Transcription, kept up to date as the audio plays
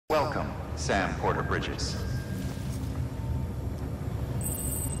Welcome, Sam Porter Bridges.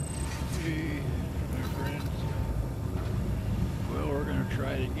 Hey, my friends. Well, we're going to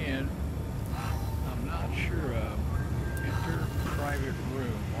try it again. I'm not sure. Enter private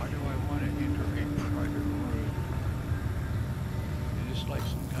room. Why do I want to enter a private room? Is this like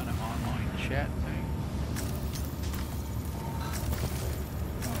some kind of online chat thing?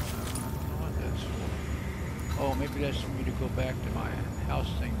 I don't know what that's for. Oh, maybe that's for me to go back to my house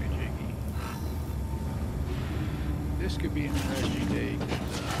thingamajiggy. This could be an interesting day.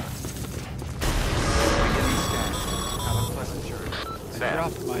 Have a pleasant journey. I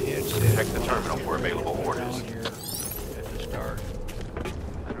dropped my headset. Check the terminal for available orders. Down here at the start.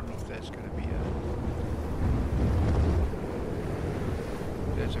 I don't know if that's going to be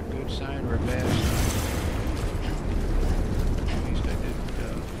that's a good sign or a bad sign. At least I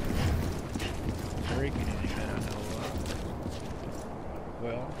didn't break anything that I know of.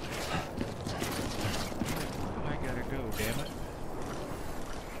 Well, I gotta go, damn it.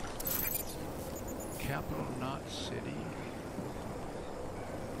 Capital not city.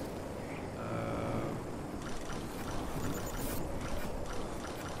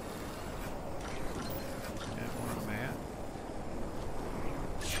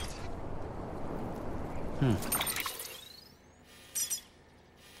 I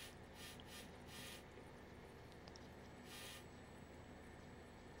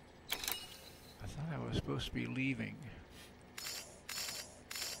thought I was supposed to be leaving.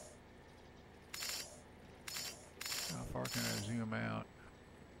 How far can I zoom out?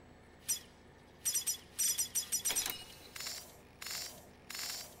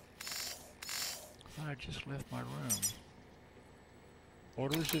 I thought I just left my room.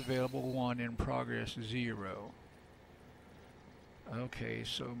 Orders available 1, in progress 0. Okay,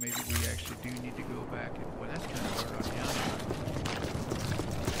 so maybe we actually do need to go back and, well, that's kind of hard on the outside.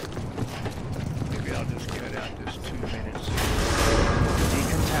 Maybe I'll just cut out this 2 minutes.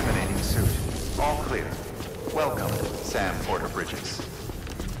 Decontaminating suit. All clear. Welcome, Sam Porter Bridges.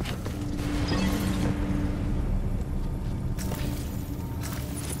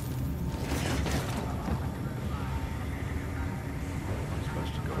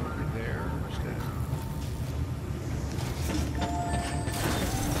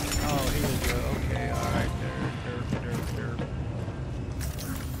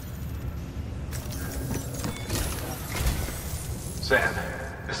 Sam,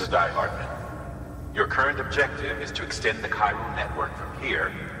 this is Hartman. Your current objective is to extend the Chiral Network from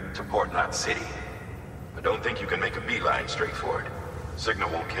here to Port Knot City. I don't think you can make a beeline straight for it. Signal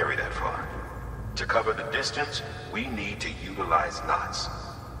won't carry that far. To cover the distance, we need to utilize knots.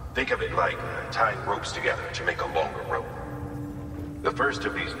 Think of it like tying ropes together to make a longer rope. The first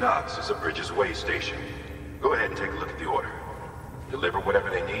of these knots is a Bridges way station. Go ahead and take a look at the order. Deliver whatever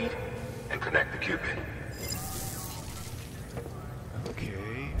they need, and connect the Cupid.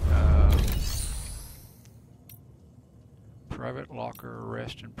 Private locker,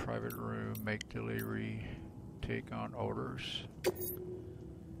 rest in private room, make delivery, take on orders.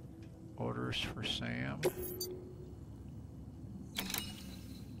 Orders for Sam.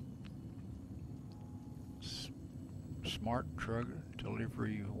 Smart truck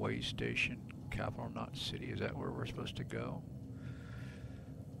delivery way station, Capital Knot City. Is that where we're supposed to go?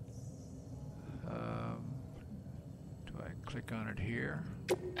 Do I click on it here?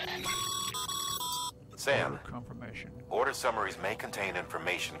 Sam, confirmation. Order summaries may contain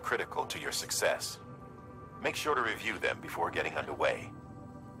information critical to your success. Make sure to review them before getting underway.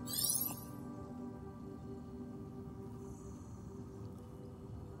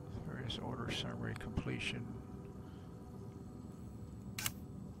 Various order summary completion.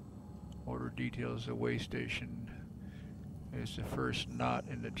 Order details. The way station is the first knot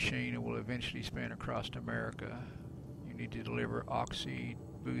in the chain and will eventually span across America. You need to deliver oxy,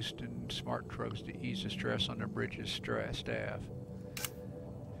 boost, and smart trucks to ease the stress on the Bridges staff.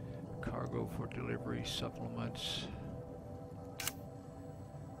 Cargo for delivery, supplements.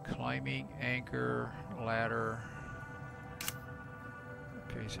 Climbing, anchor, ladder.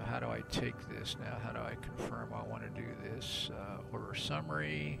 Okay, so how do I take this now? How do I confirm I want to do this? Order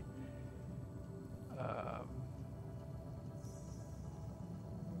summary.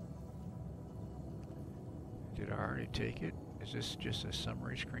 Did I already take it? Is this just a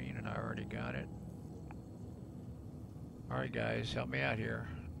summary screen and I already got it? Alright guys, help me out here.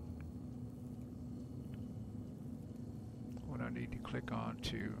 What do I need to click on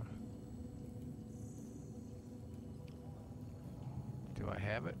to? Do I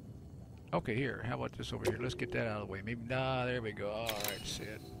have it? Okay, here. How about this over here? Let's get that out of the way. Maybe, nah, there we go. Alright,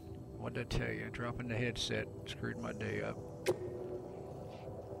 Sid. What did I tell you? Dropping the headset screwed my day up.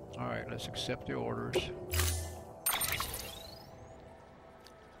 Alright, let's accept the orders.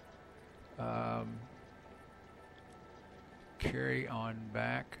 Carry on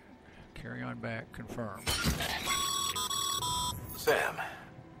back, confirm. Sam,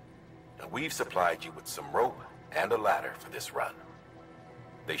 now we've supplied you with some rope and a ladder for this run.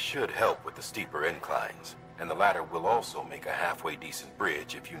 They should help with the steeper inclines, and the ladder will also make a halfway decent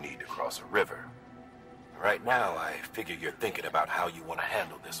bridge if you need to cross a river. Right now, I figure you're thinking about how you want to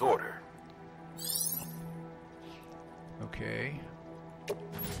handle this order. Okay.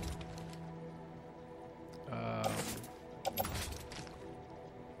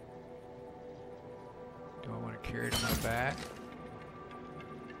 Do I want to carry it on my back?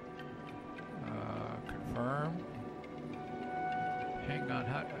 Confirm. Hang on.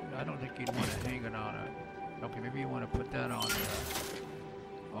 I don't think you'd want to hang it on it. Okay, maybe you want to put that on.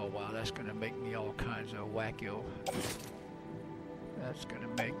 Oh wow, that's going to make me all kinds of wacko. That's going to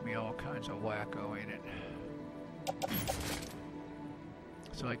make me all kinds of wacko, ain't it?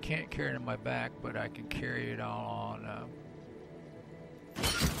 So I can't carry it on my back, but I can carry it on.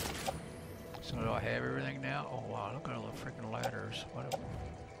 So do I have everything now? Oh wow, look at all the freaking ladders. What a...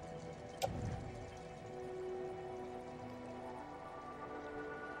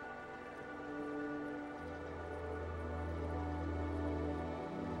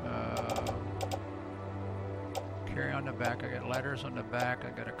 Carry on the back. I got ladders on the back. I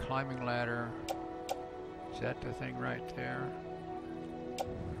got a climbing ladder. Is that the thing right there?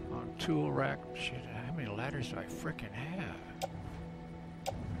 On tool rack. Shit, how many ladders do I frickin' have?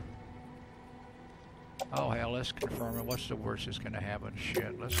 Oh hell, let's confirm it. What's the worst that's gonna happen?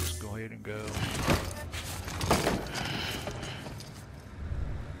 Shit, let's just go ahead and go.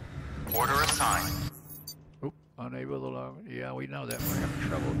 Order assigned. Oop, unable to log. Yeah, we know that. We're having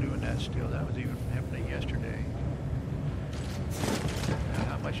trouble doing that still. That was even happening yesterday. Now,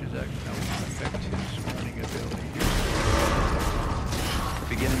 how much is that going to affect his running ability?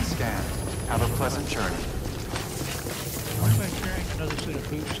 Beginning scan. Have a pleasant journey. Why am I carrying another set of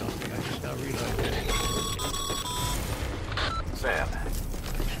boots on me? I just now realized that. Sam,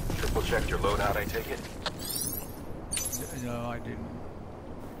 triple checked your loadout, I take it? No, I didn't.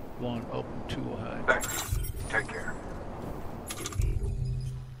 One open tool hut. Thanks. Take care.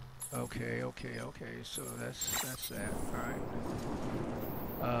 Okay. So that's that. All right.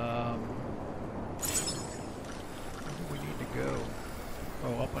 Where do we need to go?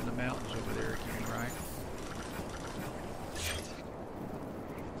 Oh, up on the mountains over there again, right?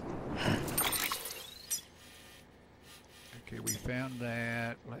 Okay, we found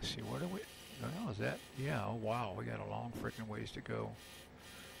that. Let's see, what are we? Oh, is that? Yeah. Oh, wow. We got a long freaking ways to go.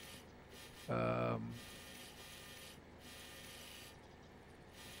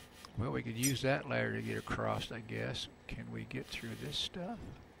 Well, we could use that ladder to get across, I guess. Can we get through this stuff?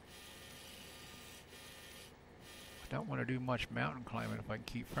 I don't want to do much mountain climbing if I can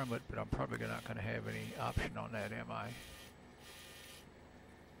keep from it, but I'm probably not going to have any option on that, am I?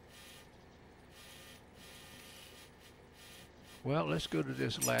 Well, let's go to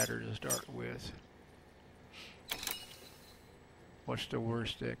this ladder to start with. What's the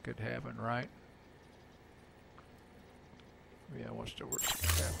worst that could happen, right? Yeah, what's the worst that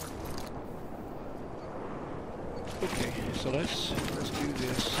could happen? Okay, so let's do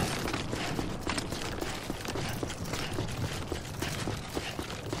this.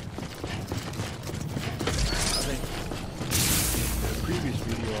 I think in the previous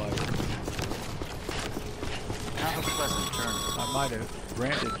video Have a pleasant journey. I might have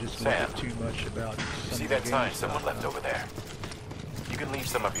ranted just a little bit too much about some See of that the sign games someone left over there? You can leave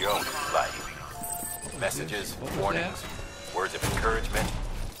some of your own, like messages, warnings, words of encouragement,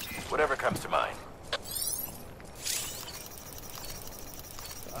 whatever comes to mind.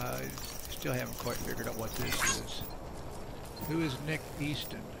 I still haven't quite figured out what this is. Who is Nick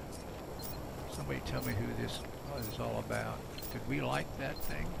Easton? Somebody tell me who this is all about. Did we like that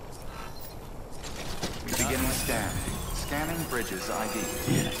thing? Beginning scan. Scanning bridges ID.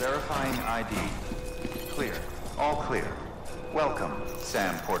 Verifying ID. Clear. All clear. Welcome,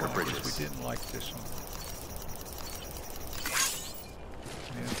 Sam Porter Bridges. We didn't like this one.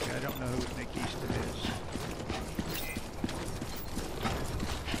 Okay, I don't know who Nick Easton is.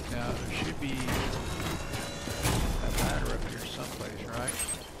 Now, there should be a ladder up here someplace, right?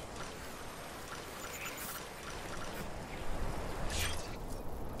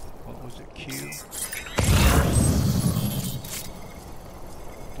 What was it, Q?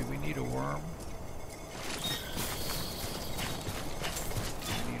 Do we need a worm?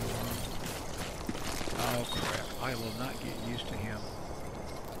 We need a worm. Oh crap, I will not get used to him.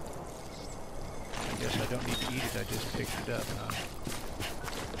 I guess I don't need to eat it, I just picked it up, huh?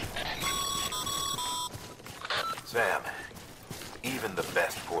 Sam, even the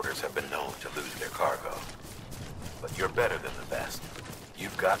best porters have been known to lose their cargo. But you're better than the best.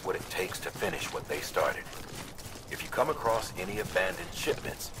 You've got what it takes to finish what they started. If you come across any abandoned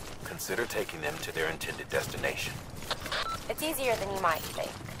shipments, consider taking them to their intended destination. It's easier than you might think.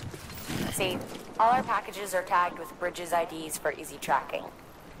 See, all our packages are tagged with Bridges IDs for easy tracking.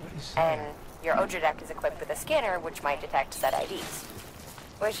 And your OJ deck is equipped with a scanner which might detect said IDs.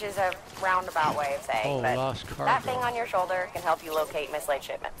 Which is a roundabout way of saying, but lost cargo. that thing on your shoulder can help you locate mislaid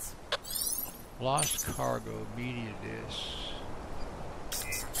shipments. Lost cargo, media disc.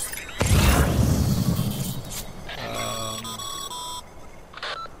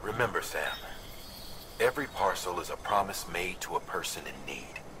 Remember, Sam, every parcel is a promise made to a person in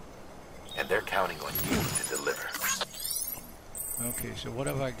need. And they're counting on you to deliver. Okay, so what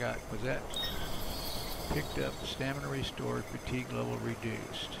have I got? Was that picked up, stamina restored, fatigue level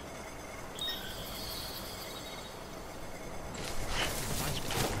reduced?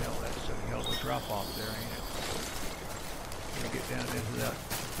 Hell, that's a hell of a drop off there, ain't it? Can we get down there without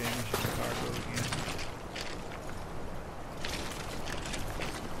damaging the cargo again?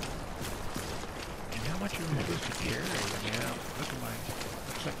 And how much are we supposed to carry? Yeah, look at my,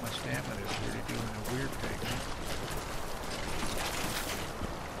 looks like my stamina is really doing a weird thing.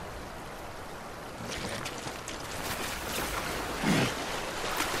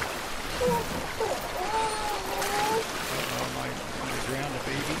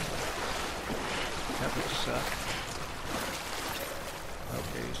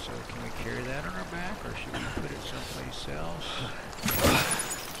 Okay, so can we carry that on our back, or should we put it someplace else?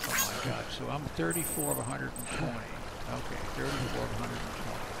 Oh my God, so I'm 34 of 120. Okay, 34 of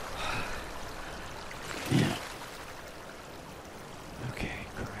 120. Okay,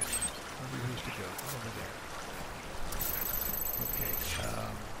 crap. Where are we supposed to go? Over there. Okay,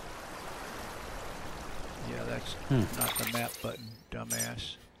 yeah, that's not the map button,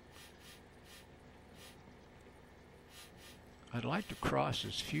 dumbass. I'd like to cross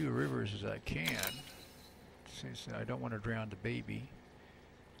as few rivers as I can, since I don't want to drown the baby.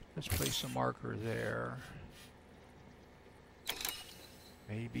 Let's place a marker there.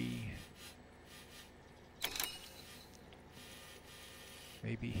 Maybe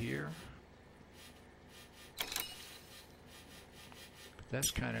here. That's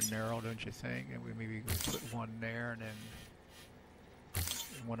kind of narrow, don't you think? And we maybe put one there and then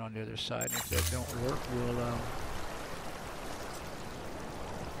one on the other side. And if that don't work, we'll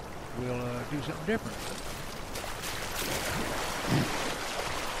do something different.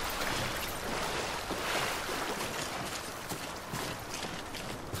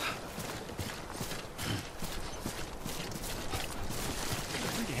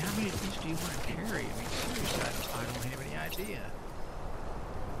 Really, how many of these do you want to carry? I mean, seriously, I don't have any idea.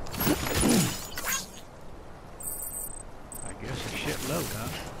 I guess a shitload, huh?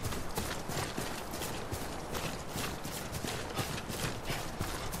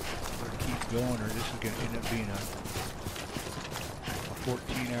 Going, or this is going to end up being a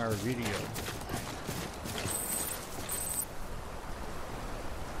 14-hour video.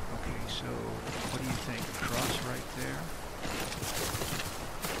 Okay, so what do you think? Cross right there?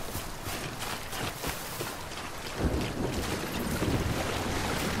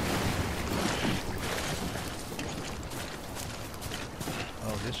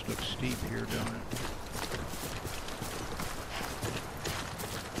 Oh, this looks steep here, don't it?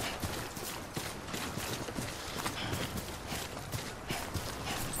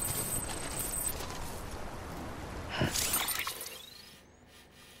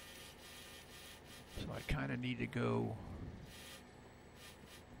 Need to go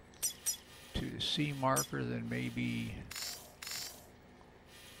to the C marker, then maybe.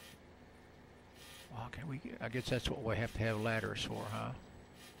 Well, can we? I guess that's what we have to have ladders for, huh?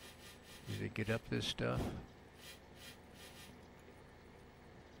 Do they get up this stuff?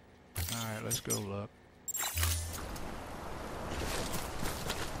 All right, let's go look.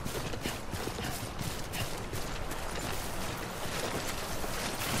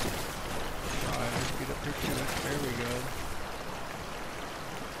 There we go.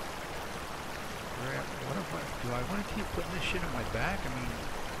 What if do I want to keep putting this shit on my back? I mean,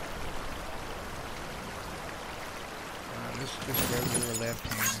 let's just go to the left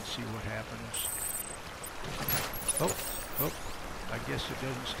hand and see what happens. Oh, I guess it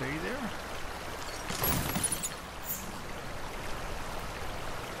doesn't stay there.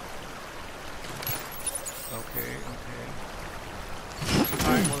 Okay.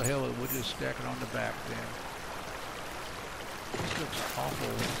 Alright, well the hell, we'll just stack it on the back then. This looks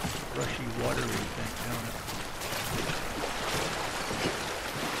awful rushy, watery thing, don't it?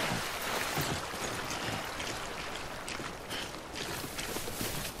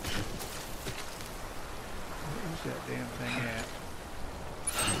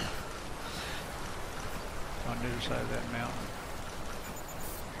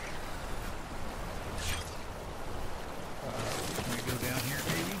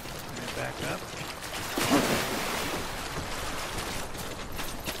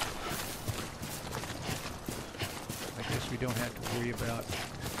 worry about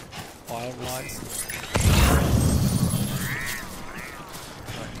wildlife.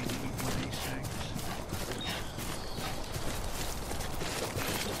 Do I need to eat one of these things?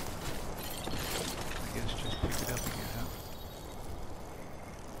 I guess just pick it up again, huh?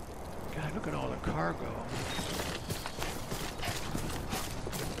 God, look at all the cargo.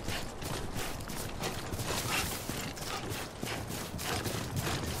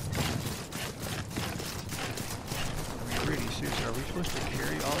 Are we supposed to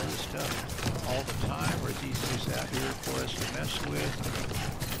carry all this stuff all the time, or are these just out here for us to mess with?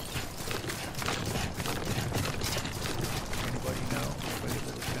 Anybody know? Anybody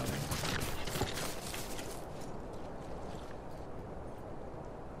able to tell me?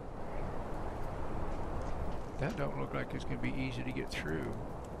 That don't look like it's going to be easy to get through.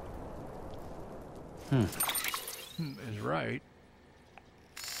 Is right.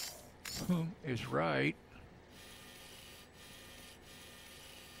 Is right.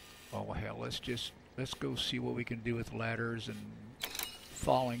 Oh hell, let's go see what we can do with ladders and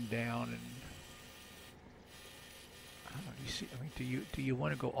falling down and I don't know, do you see, I mean, do you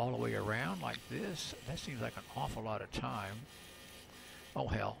want to go all the way around like this? That seems like an awful lot of time. Oh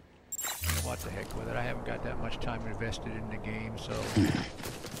hell. What the heck with it? I haven't got that much time invested in the game, so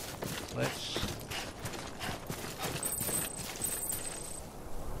let's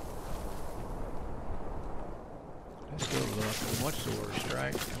go look. What's the worst,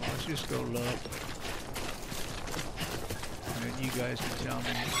 right? Well, let's just go look. And then you guys can tell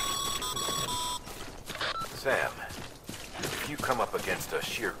me. Sam, if you come up against a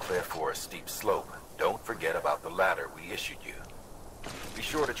sheer cliff or a steep slope, don't forget about the ladder we issued you. Be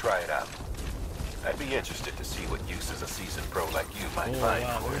sure to try it out. I'd be interested to see what uses a seasoned pro like you might find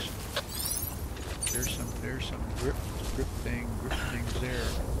for it. There's some grip things there.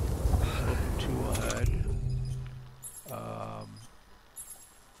 Open to a HUD.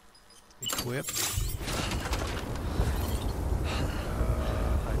 Equip.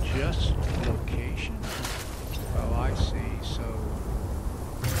 Adjust location. Oh, I see. So,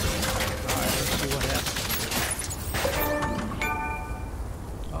 alright, let's see what happens.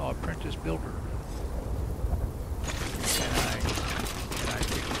 Oh, apprentice builder. Can I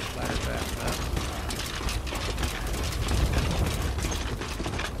pick this ladder back up?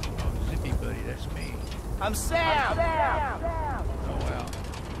 Oh, Zippy buddy, that's me. I'm Sam! Oh, wow.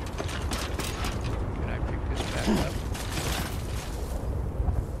 Can I pick this back up?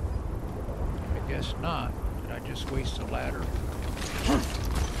 I guess not. Did I just waste a ladder?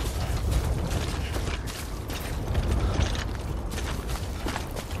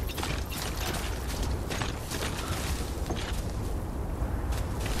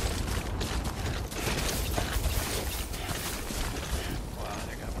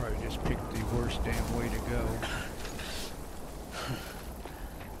 Damn way to go.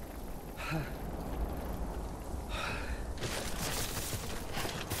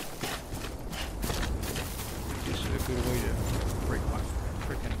 This is a good way to break my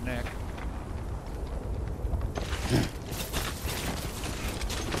freaking neck.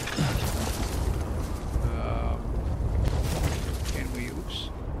 Can we, oops.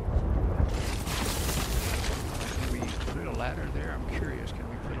 Can we put a ladder there? I'm curious, can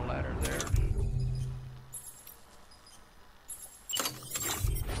we put a ladder there?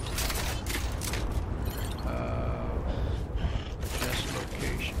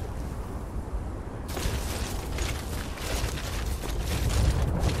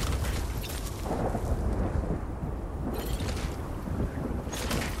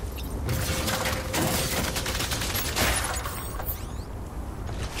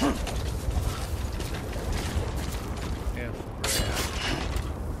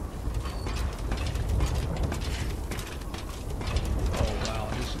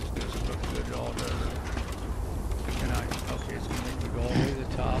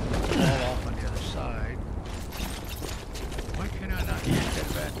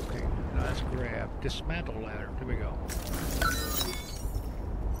 Dismantle ladder. Here we go.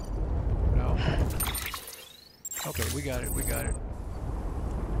 No. Okay, we got it. We got it.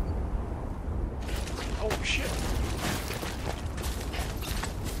 Oh shit!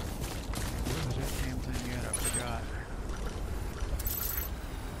 Where was that damn thing at? I forgot.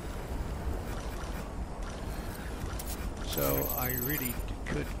 So I really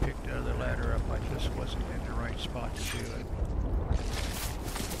could pick the other ladder up. I just wasn't in the right spot to do it.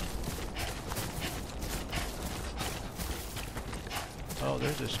 Oh,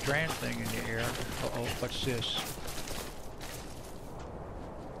 there's a strand thing in the air. Uh-oh, what's this?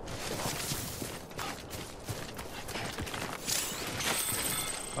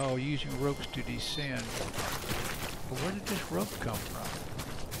 Oh, using ropes to descend. But where did this rope come from?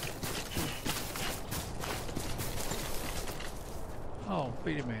 Oh,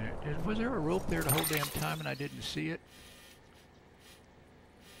 wait a minute. Was there a rope there the whole damn time and I didn't see it?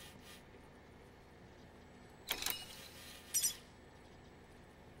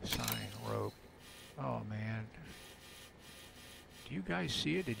 Sign rope. Oh, man. Do you guys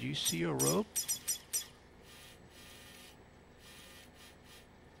see it? Did you see a rope?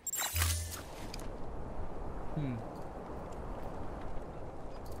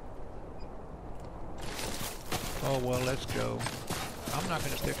 Oh, well, let's go. I'm not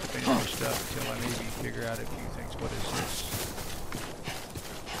going to pick up any more stuff until I maybe figure out a few things. What is this?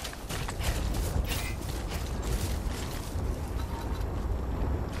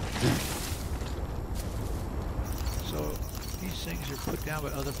 So, these things are put down by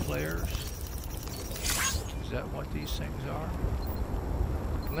other players? Is that what these things are?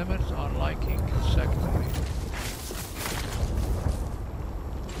 Limits on liking consecutively.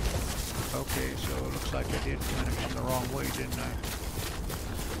 Okay, so it looks like I did kind of come the wrong way, didn't I?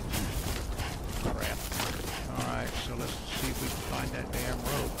 Crap. Alright, so let's see if we can find that damn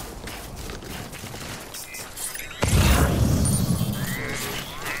rope. There it is.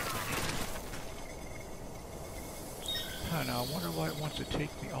 Now, I wonder why it wants to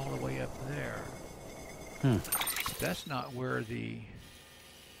take me all the way up there. That's not where the...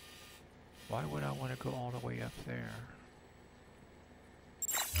 Why would I want to go all the way up there?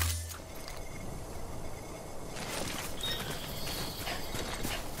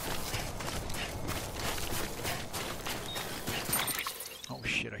 Oh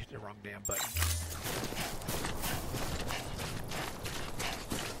shit, I hit the wrong damn button.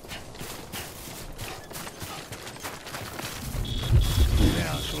 Slow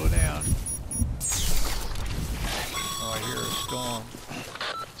down, slow down. Oh, I hear a storm.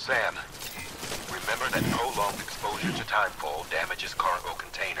 Sam, remember that prolonged exposure to timefall damages cargo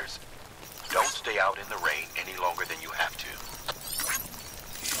containers. Don't stay out in the rain any longer than you have to.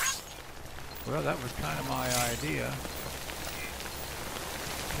 Well, that was kind of my idea.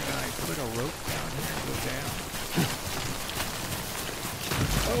 Can I put a rope down here and go down?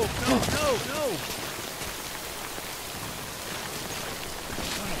 Oh, no, no, no!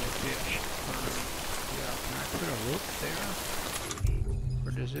 Son of a bitch. Yeah, can I put a rope there?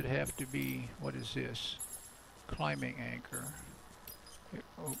 Or does it have to be, what is this? Climbing anchor.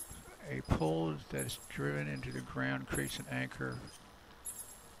 A pole that is driven into the ground creates an anchor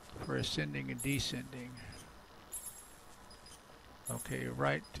for ascending and descending. Okay,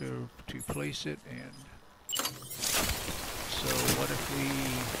 right to place it, and so what if we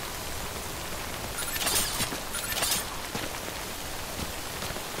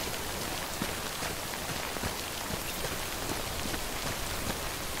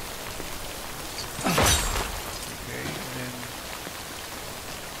okay, and then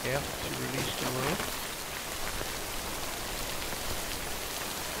F to release the rope,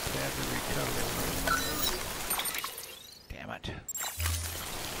 tab to recover. Damn it.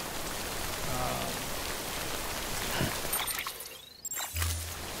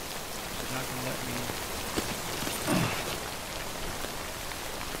 It's not going to let me.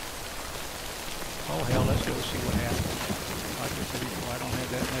 Oh hell, let's go see what happens. Like I said before, I don't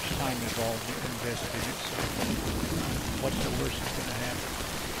have that much time involved in invested in it, so what's the worst that's going to happen?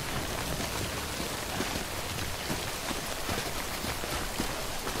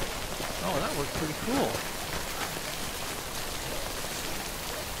 Oh, that was pretty cool.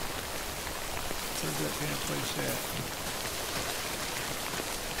 Where's that damn place at?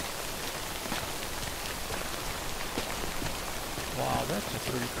 Wow, that's a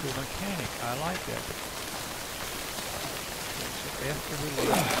pretty cool mechanic. I like that. So after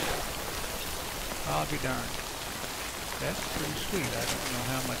release, I'll be darned. That's pretty sweet. I don't know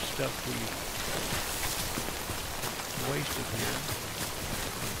how much stuff we wasted here.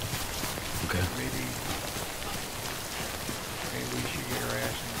 Okay. Maybe we should get our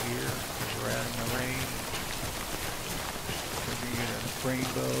ass in gear because we're out in the rain. Maybe get a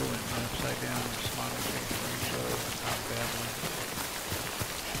rainbow and an upside down smiling face rainbow. I'm babbling.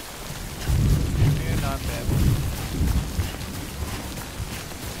 And I'm babbling.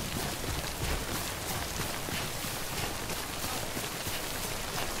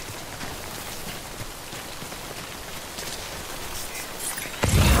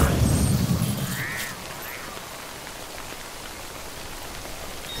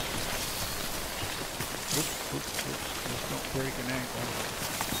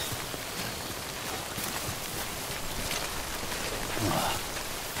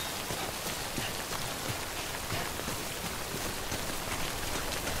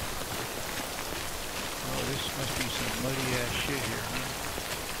 Must be some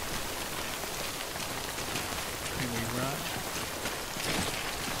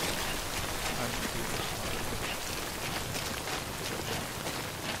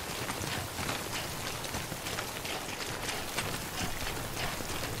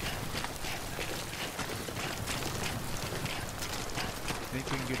Think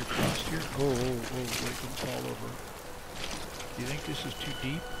we can get across here? Oh, wait, don't fall over. Do you think this is too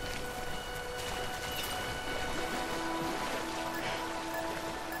deep?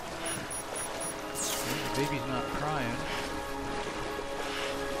 The baby's not crying.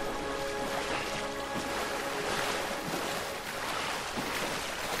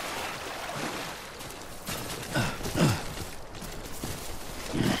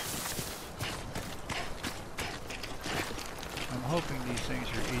 I'm hoping these things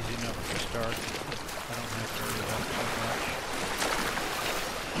are easy enough to start. I don't have to worry about too much.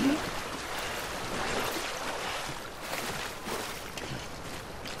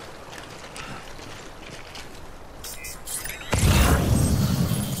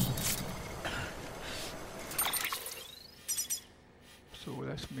 So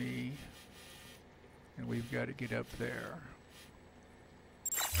that's me, and we've got to get up there.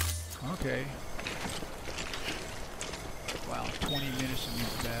 Okay. Wow, 20 minutes of me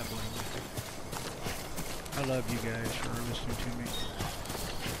babbling. I love you guys for listening to me.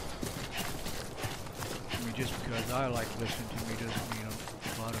 I mean, just because I like listening to me doesn't mean a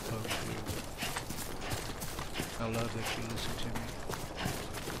lot of folks do. I love that you listen to me.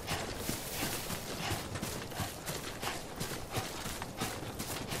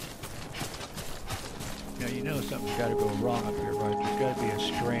 Now you know something's got to go wrong up here, right? There's got to be a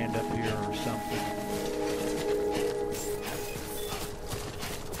strand up here or something.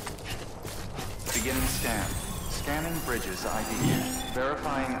 Beginning scan. Scanning bridges ID.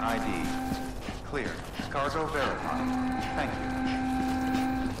 Verifying ID. Clear. Cargo verified. Thank you.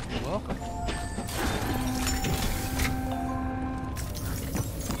 You're welcome.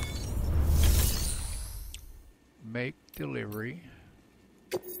 Make delivery.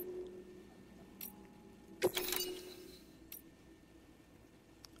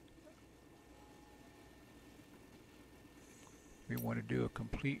 We want to do a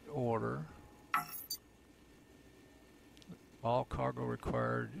complete order. All cargo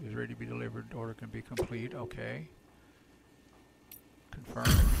required is ready to be delivered. Order can be complete. Okay. Confirm.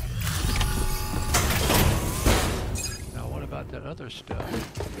 Now what about that other stuff?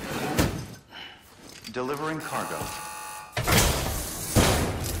 Delivering cargo.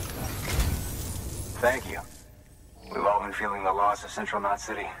 Thank you. We've all been feeling the loss of Central Knot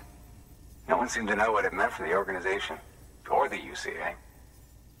City. No one seemed to know what it meant for the organization. Or the UCA.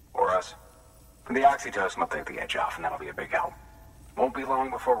 Or us. The oxytocin will take the edge off, and that'll be a big help. Won't be long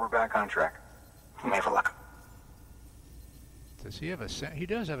before we're back on track. You may have a look. Does he have a he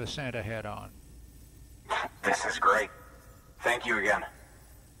does have a Santa hat on. This is great. Thank you again.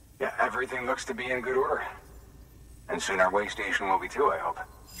 Yeah, everything looks to be in good order. And soon our way station will be too, I hope.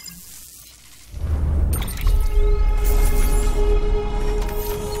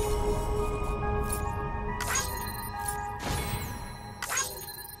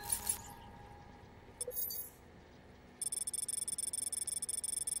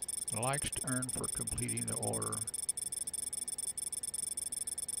 Likes to earn for completing the order.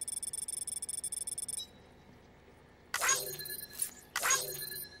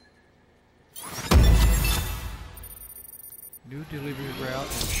 New delivery route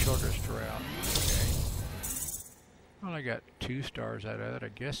and shortest route. Okay. Well, I got 2 stars out of it. I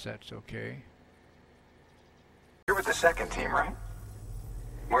guess that's okay. You're with the second team, right?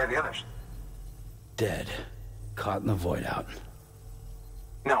 Where are the others? Dead. Caught in the void out.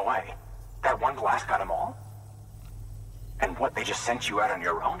 No way. That one blast got them all? And what, they just sent you out on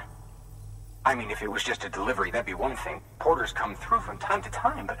your own? I mean, if it was just a delivery, that'd be one thing. Porters come through from time to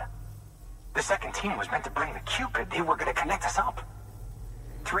time, but... The second team was meant to bring the Cupid. They were gonna connect us up.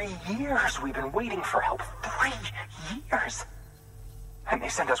 3 years we've been waiting for help. 3 years! And they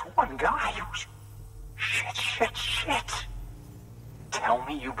sent us one guy who's... Shit. Tell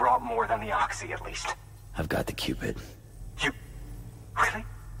me you brought more than the Oxy, at least. I've got the Cupid. You... Really?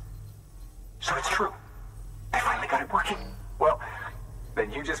 So it's true. I finally got it working. Well, then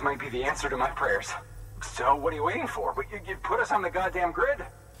you just might be the answer to my prayers. So what are you waiting for? You put us on the goddamn grid.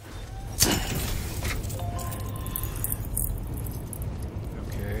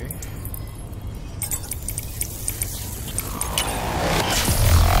 Okay.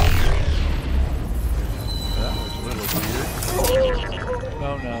 That was a little weird.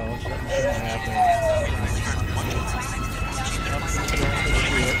 Oh no, something's gonna happen. Something's going to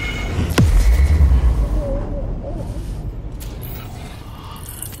shit.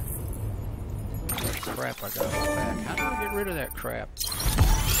 Crap, I got it back. How do I get rid of that crap?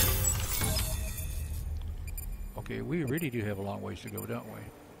 Okay, we really do have a long ways to go, don't we?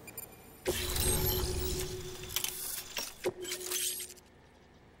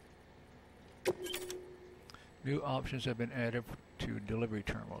 New options have been added to to delivery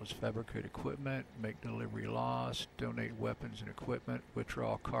terminals. Fabricate equipment, make delivery lost, donate weapons and equipment,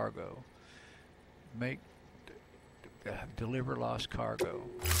 withdraw cargo. Make deliver lost cargo.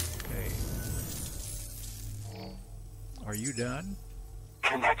 Okay. Are you done?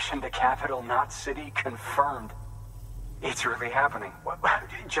 Connection to capital, not city, confirmed. It's really happening.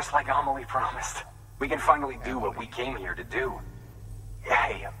 Just like Amelie promised. We can finally do what we came here to do.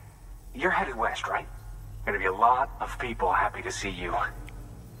 Hey, you're headed west, right? Gonna be a lot of people happy to see you.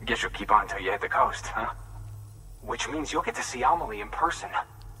 Guess you'll keep on till you hit the coast, huh? Which means you'll get to see Amelie in person.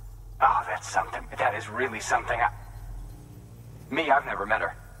 Oh, that's something. That is really something. I've never met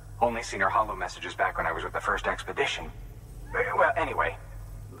her. Only seen her holo messages back when I was with the first expedition. Well, anyway,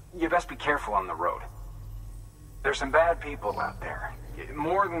 you best be careful on the road. There's some bad people out there.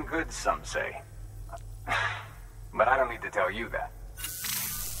 More than good, some say. But I don't need to tell you that.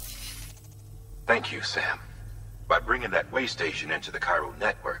 Thank you, Sam. By bringing that way station into the Chiral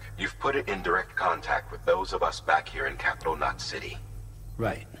Network, you've put it in direct contact with those of us back here in Capital Knot City.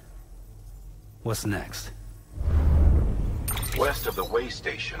 Right. What's next? West of the way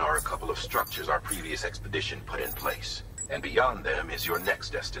station are a couple of structures our previous expedition put in place. And beyond them is your next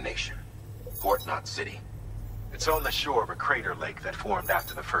destination, Port Knot City. It's on the shore of a crater lake that formed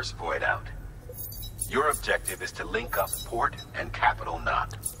after the first void out. Your objective is to link up Port and Capital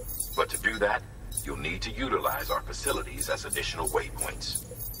Knot. But to do that, you'll need to utilize our facilities as additional waypoints.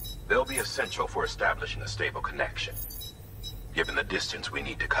 They'll be essential for establishing a stable connection. Given the distance we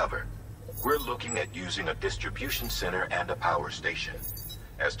need to cover, we're looking at using a distribution center and a power station,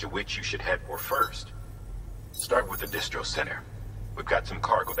 as to which you should head for first. Start with the distro center. We've got some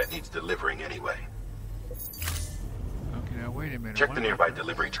cargo that needs delivering anyway. Okay, now wait a minute. Check the nearby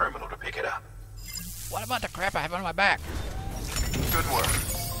delivery terminal to pick it up. What about the crap I have on my back? Good work.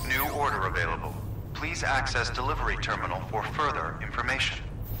 New order available. Please access delivery terminal for further information.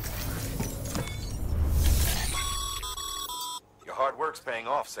 Your hard work's paying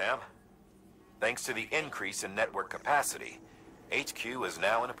off, Sam. Thanks to the increase in network capacity, HQ is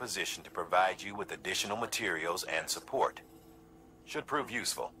now in a position to provide you with additional materials and support. Should prove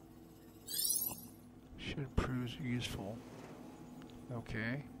useful. Should prove useful.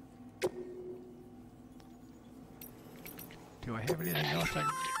 Okay. Do I have anything else I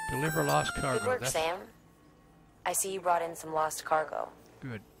can deliver lost cargo? Good work, Sam. I see you brought in some lost cargo.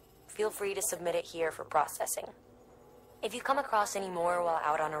 Good. Feel free to submit it here for processing. If you come across any more while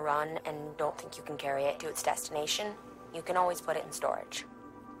out on a run and don't think you can carry it to its destination, you can always put it in storage.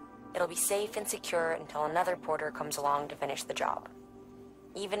 It'll be safe and secure until another porter comes along to finish the job.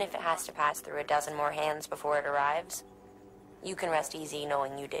 Even if it has to pass through a dozen more hands before it arrives, you can rest easy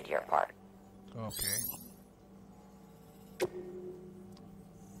knowing you did your part. Okay.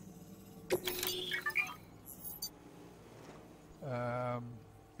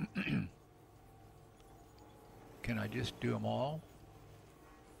 Can I just do them all?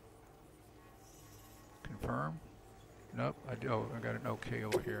 Confirm? Nope. I got an okay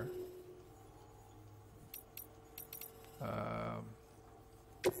over here.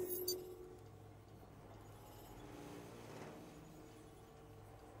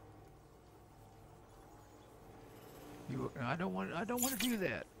 I don't want to do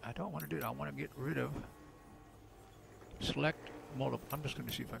that. I don't want to do it. I want to get rid of. Select multiple. I'm just going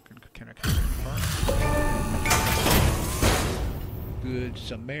to see if I can I confirm. Good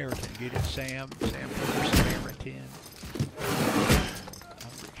Samaritan. Get it, Sam. Sam for Samaritan.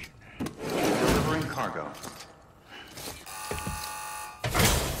 Delivering cargo.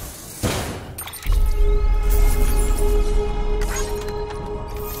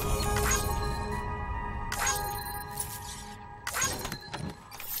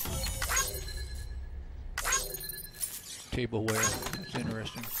 Tableware. That's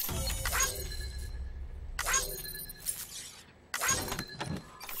interesting.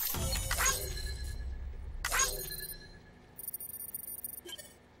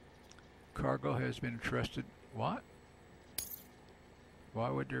 Cargo has been entrusted. What? Why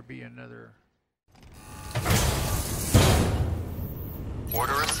would there be another?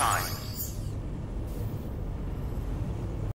 Order assigned.